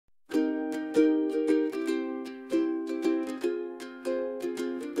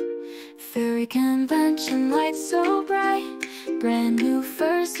Furry convention lights so bright, brand new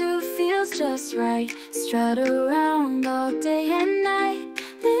fursuit feels just right. Strut around all day and night,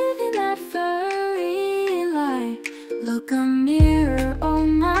 living that furry life. Look a mirror, oh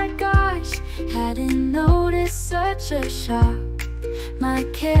my gosh, hadn't noticed such a shock. My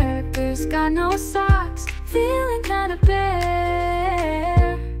character's got no socks, feeling kinda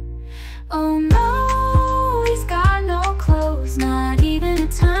bare. Oh no, he's got no clothes, not even a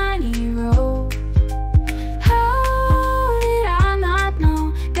tiny robe. How did I not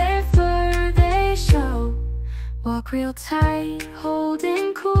know their fur they show? Walk real tight,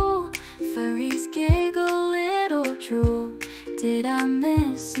 holding cool, furries giggle, little drool. Did I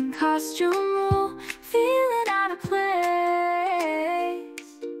miss some costume rule? Feeling out of place.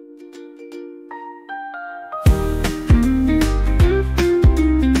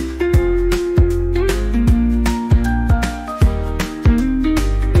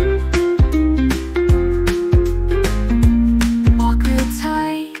 Walk real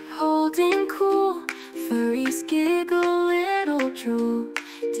tight, holding cool, furries giggle, little drool.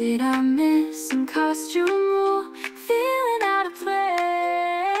 Did I miss some costume rule? Feeling out of place.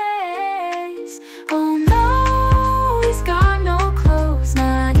 Oh no, he's got no clothes,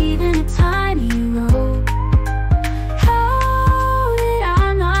 not even a tiny robe. How did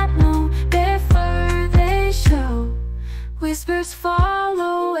I not know their fur they show? Whispers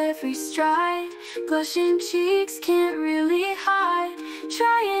follow every stride, blushing cheeks can't really hide.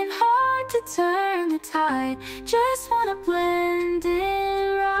 Trying hard to turn the tide, just wanna blend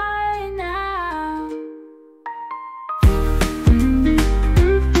in right now.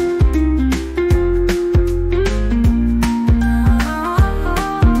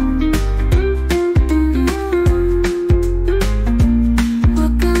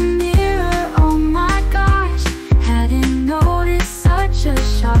 Look a mirror, oh my gosh, hadn't noticed such a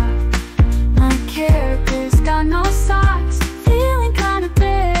shock. My character's got no socks, feeling kinda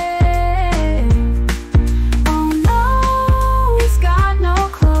bare. Oh no, he's got no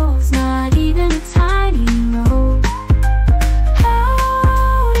clothes, not even a tiny robe.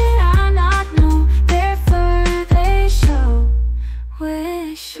 How did I not know their fur they show?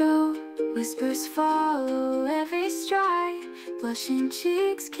 Whispers follow every stride, blushing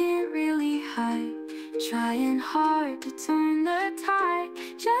cheeks can't really hide. Trying hard to turn the tide,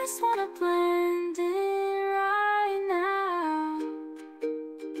 just wanna blend in